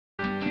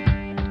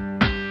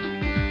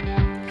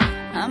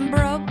I'm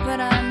broke, but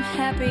I'm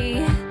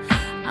happy.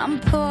 I'm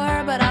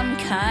poor, but I'm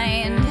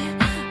kind.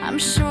 I'm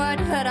short,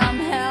 but I'm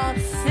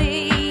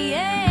healthy.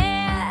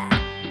 Yeah.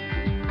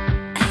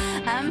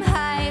 I'm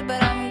high,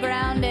 but I'm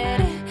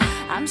grounded.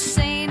 I'm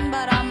sane,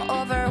 but I'm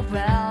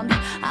overwhelmed.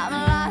 I'm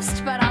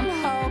lost, but I'm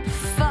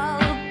hopeful,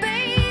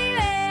 baby.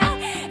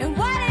 And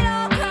what it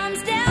all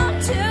comes down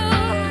to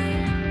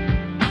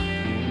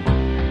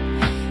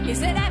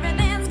is that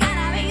everything's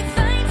gonna be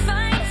fine,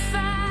 fine,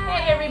 fine.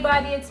 Hey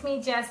everybody, it's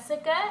me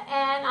Jessica,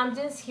 and I'm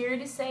just here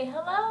to say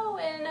hello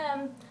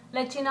and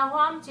let you know how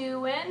I'm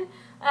doing.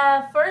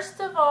 First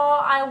of all,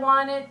 I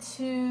wanted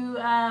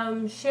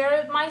to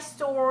share my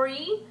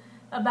story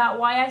about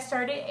why I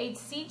started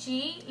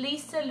HCG.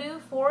 Lisa Lou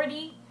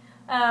 40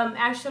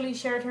 actually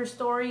shared her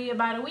story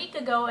about a week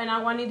ago, and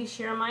I wanted to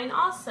share mine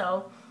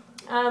also.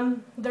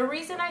 The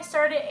reason I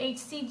started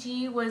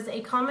HCG was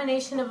a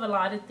combination of a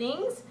lot of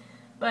things,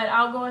 but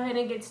I'll go ahead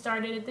and get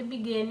started at the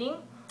beginning.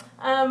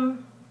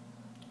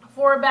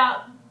 For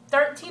about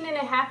 13 and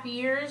a half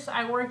years,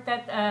 I worked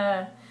at,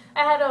 I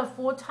had a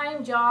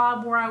full-time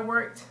job where I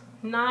worked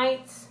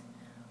nights,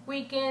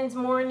 weekends,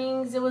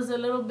 mornings. It was a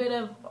little bit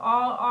of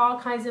all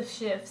kinds of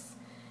shifts.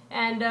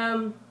 And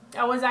I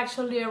was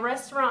actually a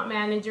restaurant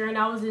manager, and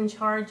I was in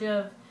charge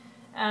of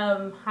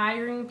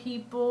hiring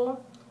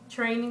people,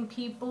 training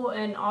people,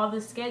 and all the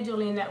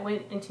scheduling that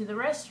went into the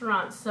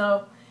restaurant.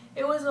 So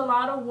it was a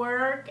lot of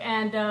work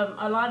and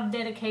a lot of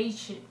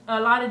dedication. A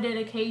lot of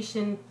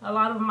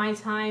my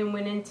time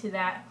went into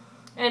that.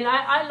 And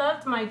I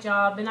loved my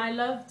job, and I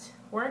loved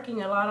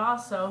working a lot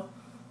also.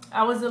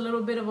 I was a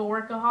little bit of a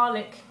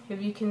workaholic,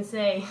 if you can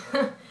say.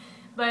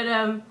 But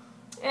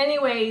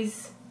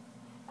anyways,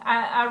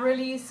 I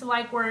really used to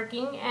like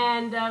working,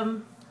 and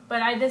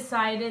but I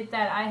decided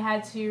that I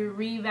had to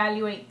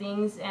reevaluate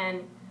things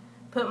and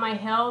put my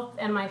health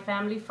and my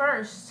family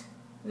first.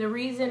 The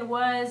reason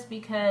was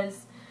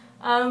because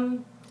I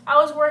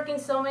was working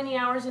so many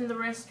hours in the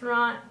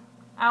restaurant.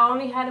 I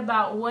only had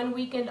about one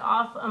weekend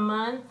off a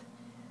month,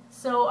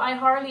 so I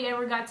hardly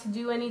ever got to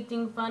do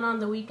anything fun on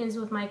the weekends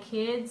with my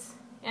kids.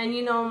 And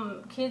you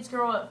know, kids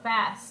grow up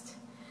fast.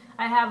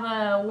 I have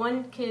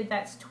one kid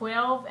that's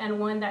 12 and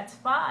one that's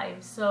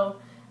 5. So,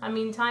 I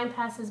mean, time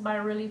passes by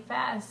really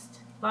fast.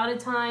 A lot of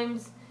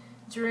times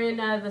during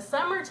the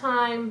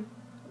summertime,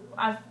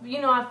 I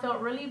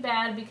felt really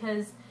bad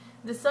because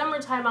the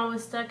summertime I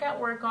was stuck at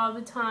work all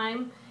the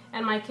time,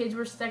 and my kids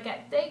were stuck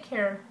at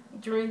daycare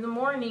during the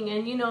morning.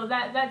 And you know,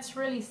 that's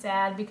really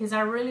sad because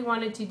I really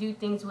wanted to do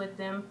things with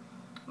them,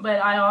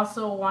 but I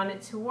also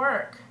wanted to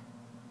work.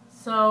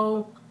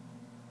 So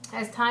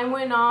as time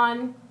went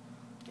on,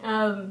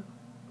 I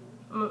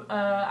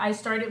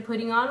started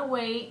putting on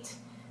weight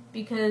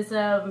because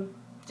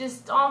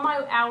just all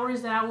my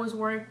hours that I was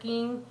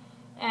working,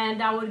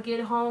 and I would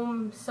get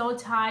home so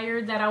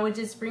tired that I would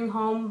just bring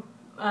home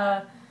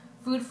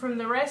food from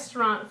the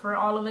restaurant for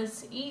all of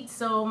us to eat.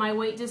 So my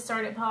weight just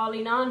started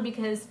piling on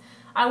because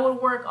I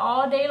would work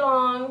all day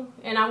long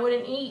and I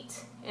wouldn't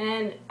eat.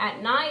 And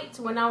at night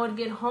when I would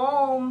get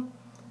home,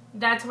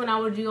 that's when I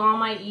would do all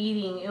my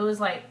eating. It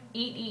was like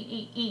eat, eat,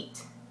 eat,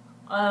 eat.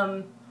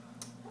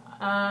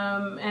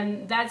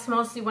 And that's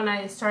mostly when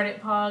I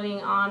started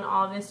piling on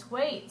all this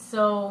weight.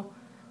 So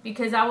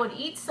because I would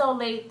eat so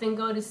late then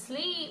go to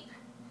sleep,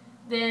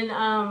 then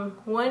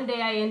one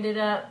day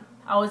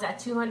I was at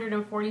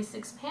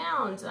 246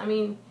 pounds. I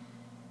mean,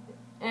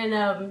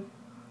 and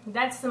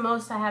that's the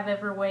most I have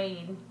ever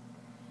weighed.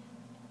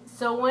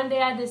 So one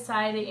day I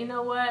decided, you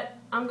know what,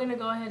 I'm going to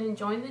go ahead and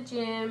join the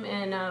gym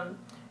and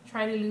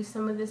try to lose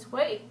some of this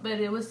weight. But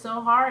it was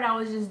so hard. I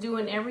was just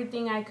doing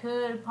everything I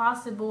could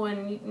possible,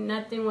 and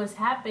nothing was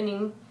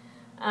happening.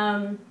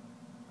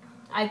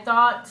 I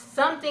thought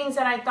some things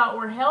that I thought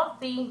were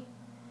healthy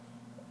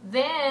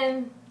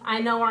then I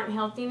know aren't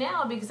healthy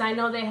now, because I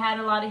know they had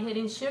a lot of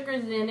hidden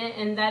sugars in it,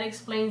 and that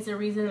explains the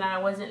reason that I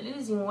wasn't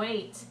losing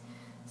weight.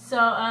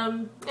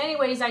 So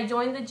anyways, I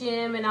joined the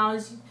gym, and I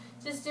was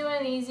just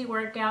doing easy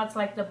workouts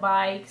like the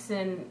bikes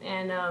and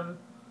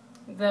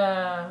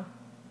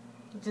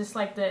just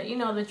like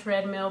the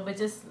treadmill, but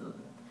just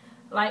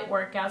light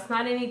workouts,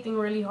 not anything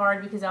really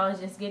hard because I was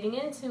just getting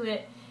into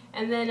it.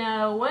 And then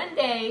one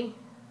day,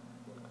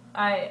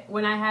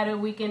 when I had a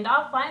weekend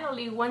off,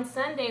 finally one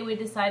Sunday we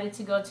decided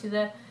to go to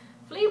the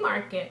flea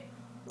market,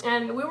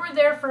 and we were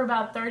there for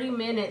about 30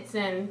 minutes,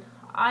 and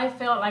I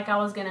felt like I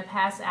was gonna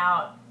pass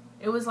out.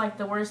 It was like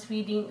the worst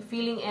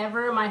feeling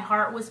ever. My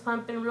heart was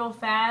pumping real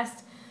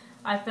fast.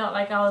 I felt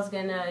like I was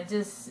gonna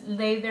just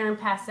lay there and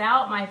pass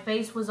out. My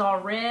face was all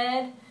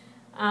red.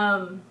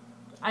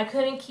 I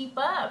couldn't keep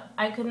up.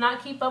 I could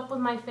not keep up with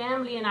my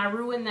family, and I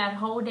ruined that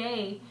whole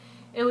day.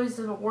 It was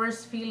the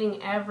worst feeling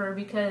ever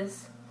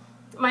because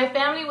my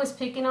family was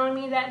picking on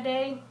me that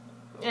day,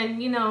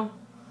 and you know,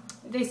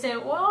 they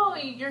said, well,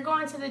 you're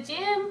going to the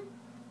gym.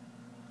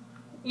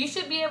 You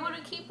should be able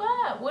to keep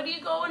up. What do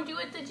you go and do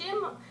at the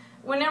gym?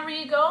 Whenever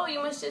you go,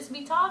 you must just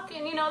be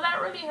talking. You know,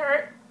 that really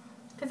hurt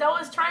because I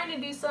was trying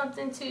to do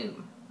something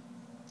to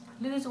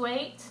lose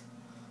weight,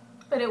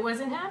 but it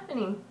wasn't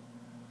happening.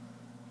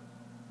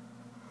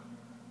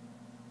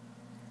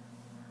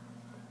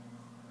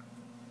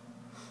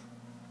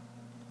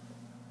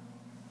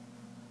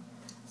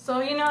 So,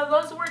 you know,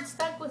 those words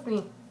stuck with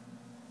me.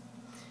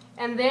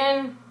 And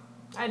then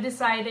I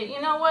decided,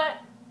 you know what?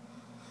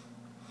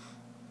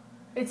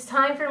 It's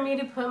time for me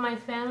to put my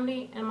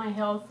family and my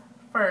health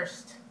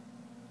first.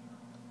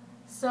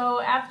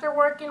 So after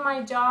working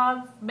my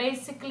job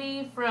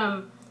basically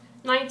from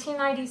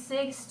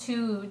 1996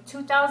 to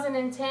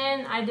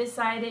 2010, I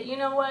decided, you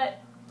know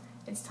what?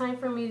 It's time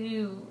for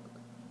me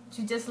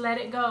to just let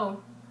it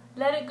go.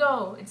 Let it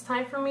go. It's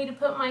time for me to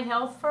put my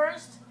health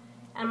first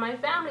and my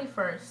family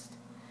first.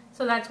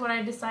 So that's what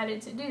I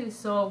decided to do.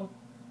 So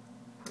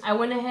I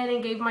went ahead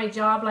and gave my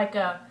job like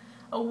a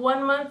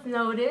 1 month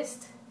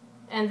notice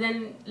and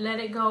then let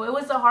it go. It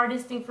was the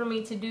hardest thing for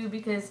me to do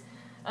because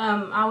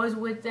I was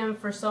with them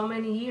for so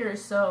many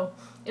years. So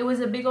it was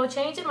a big old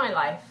change in my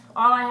life.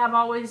 I've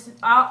always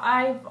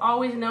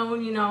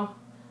known, you know,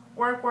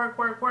 work, work,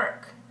 work,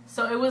 work.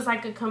 So it was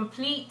like a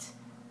complete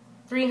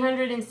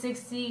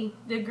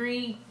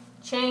 360-degree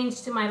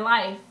change to my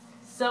life.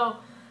 So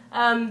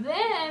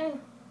then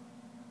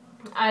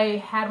I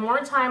had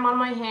more time on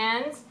my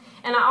hands,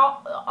 and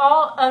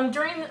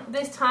during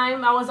this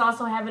time I was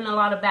also having a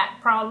lot of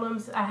back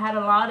problems. I had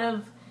a lot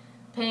of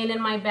pain in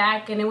my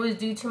back, and it was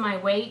due to my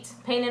weight.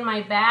 Pain in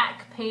my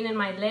back, pain in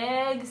my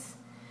legs.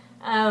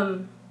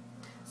 So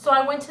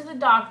I went to the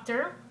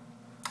doctor,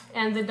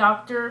 and the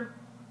doctor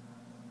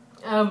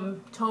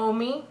told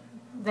me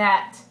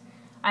that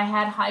I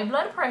had high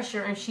blood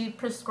pressure, and she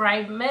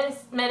prescribed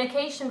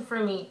medication for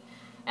me.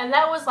 And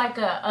that was like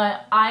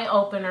a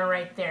eye-opener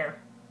right there.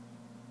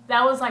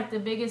 That was like the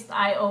biggest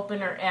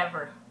eye-opener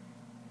ever.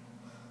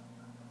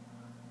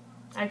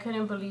 I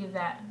couldn't believe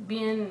that.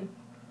 Being,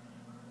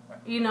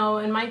 you know,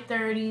 in my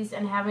 30s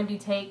and having to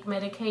take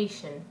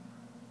medication.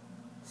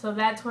 So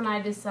that's when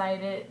I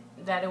decided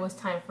that it was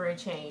time for a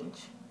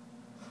change.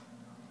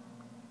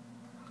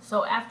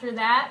 So after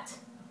that,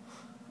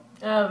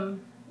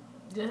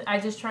 I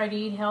just tried to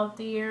eat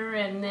healthier,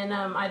 and then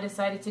I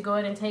decided to go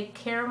ahead and take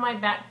care of my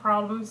back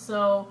problems.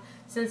 So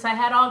since I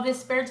had all this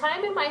spare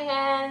time in my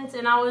hands,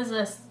 and I was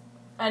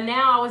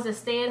now I was a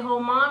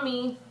stay-at-home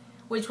mommy,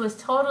 which was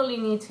totally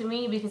new to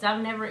me because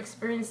I've never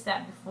experienced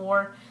that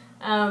before.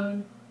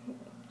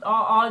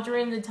 All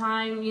during the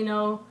time, you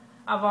know,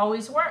 I've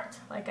always worked,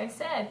 like I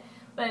said,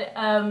 but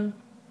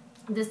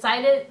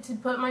decided to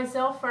put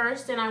myself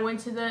first, and I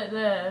went to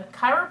the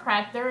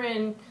chiropractor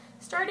and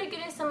started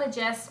getting some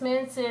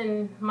adjustments,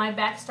 and my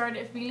back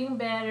started feeling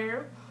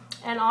better.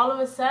 And all of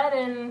a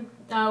sudden,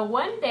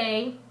 one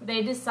day,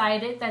 they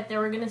decided that they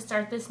were going to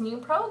start this new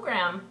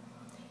program.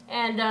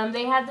 And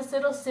they had this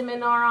little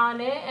seminar on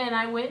it, and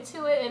I went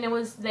to it, and it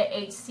was the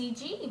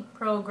HCG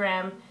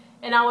program.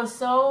 And I was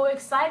so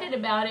excited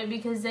about it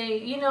because they,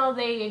 you know,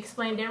 they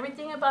explained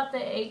everything about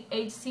the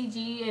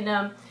HCG,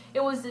 and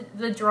it was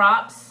the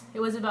drops. It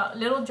was about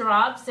little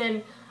drops,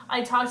 and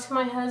I talked to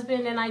my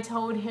husband, and I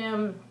told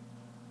him,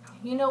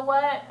 you know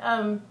what,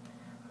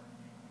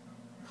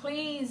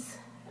 please,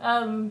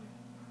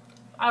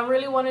 I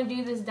really want to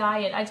do this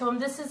diet. I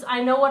told him,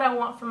 I know what I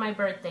want for my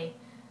birthday.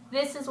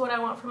 This is what I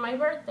want for my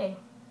birthday.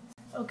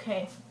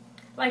 Okay.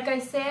 Like I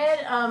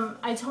said,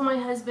 I told my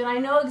husband, I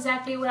know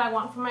exactly what I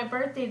want for my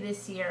birthday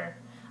this year.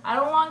 I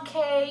don't want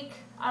cake.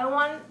 I don't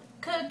want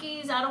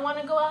cookies. I don't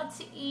want to go out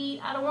to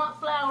eat. I don't want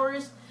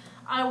flowers.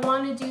 I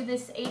want to do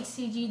this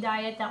HCG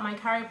diet that my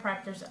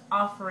chiropractor's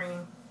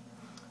offering.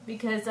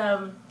 Because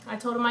I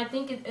told him I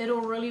think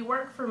it'll really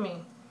work for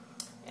me.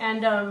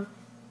 And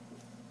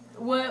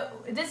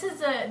this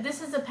is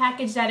a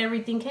package that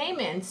everything came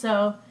in.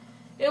 So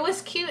it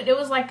was cute. It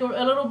was like a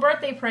little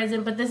birthday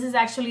present, but this is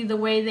actually the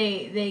way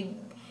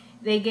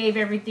they gave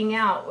everything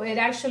out. It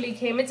actually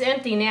came, it's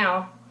empty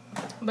now,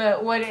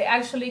 but what it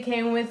actually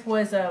came with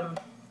was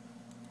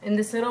in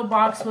this little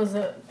box was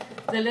the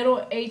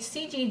little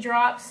HCG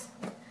drops,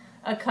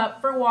 a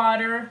cup for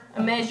water,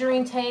 a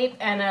measuring tape,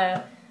 and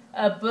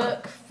a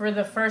book for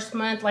the first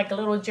month, like a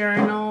little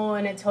journal,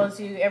 and it tells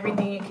you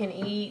everything you can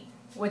eat,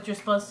 what you're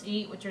supposed to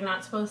eat, what you're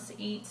not supposed to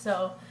eat.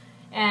 So,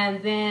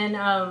 and then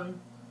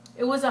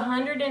it was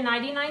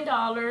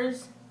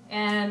 $199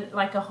 and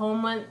like a whole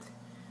month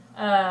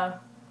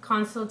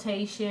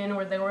consultation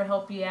where they would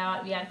help you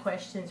out if you had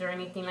questions or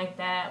anything like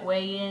that,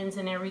 weigh-ins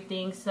and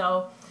everything.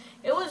 So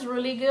it was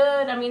really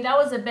good. I mean, that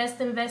was the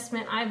best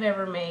investment I've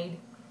ever made.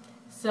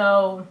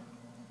 So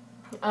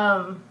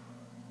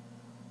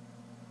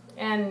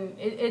and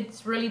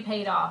it's really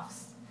paid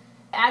off.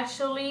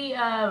 Actually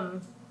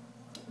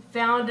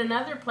found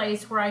another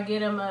place where I get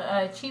them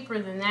cheaper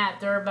than that.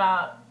 They're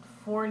about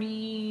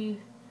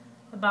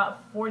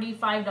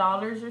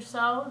 $45 or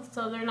so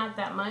they're not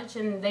that much,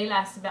 and they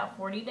last about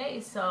 40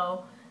 days.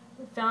 So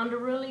found a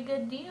really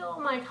good deal.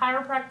 My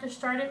chiropractor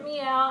started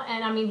me out,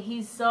 and I mean,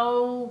 he's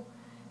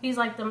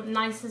like the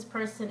nicest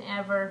person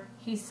ever.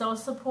 He's so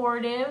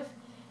supportive,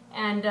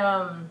 and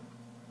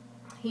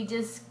he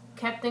just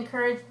kept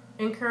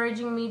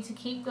encouraging me to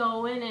keep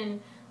going,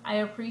 and I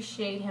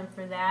appreciate him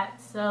for that.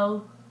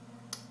 So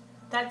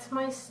that's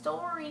my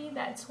story.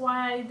 That's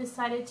why I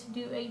decided to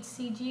do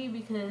HCG,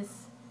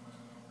 because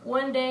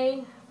one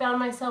day found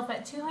myself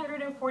at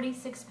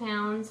 246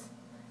 pounds,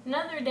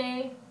 Another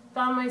day,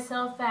 found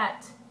myself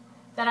that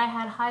I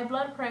had high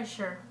blood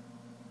pressure.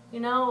 You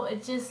know,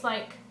 it just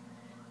like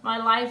my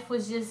life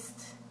was just,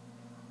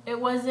 I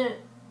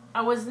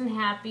wasn't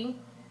happy.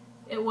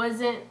 It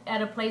wasn't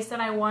at a place that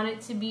I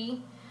wanted to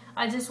be.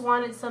 I just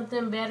wanted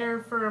something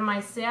better for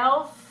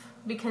myself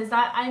because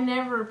I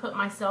never put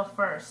myself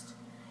first.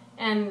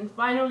 And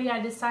finally I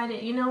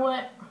decided, you know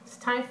what, it's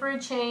time for a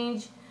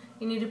change.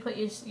 You need to put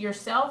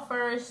yourself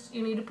first.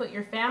 You need to put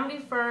your family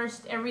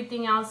first.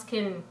 Everything else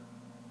can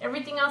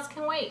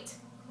wait.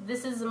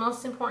 This is the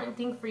most important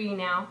thing for you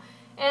now.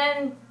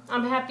 And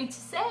I'm happy to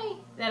say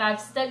that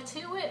I've stuck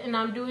to it and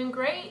I'm doing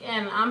great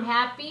and I'm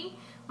happy.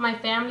 My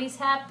family's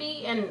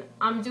happy and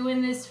I'm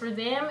doing this for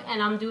them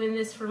and I'm doing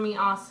this for me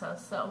also.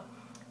 So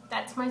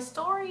that's my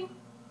story.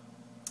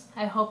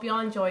 I hope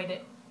y'all enjoyed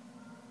it.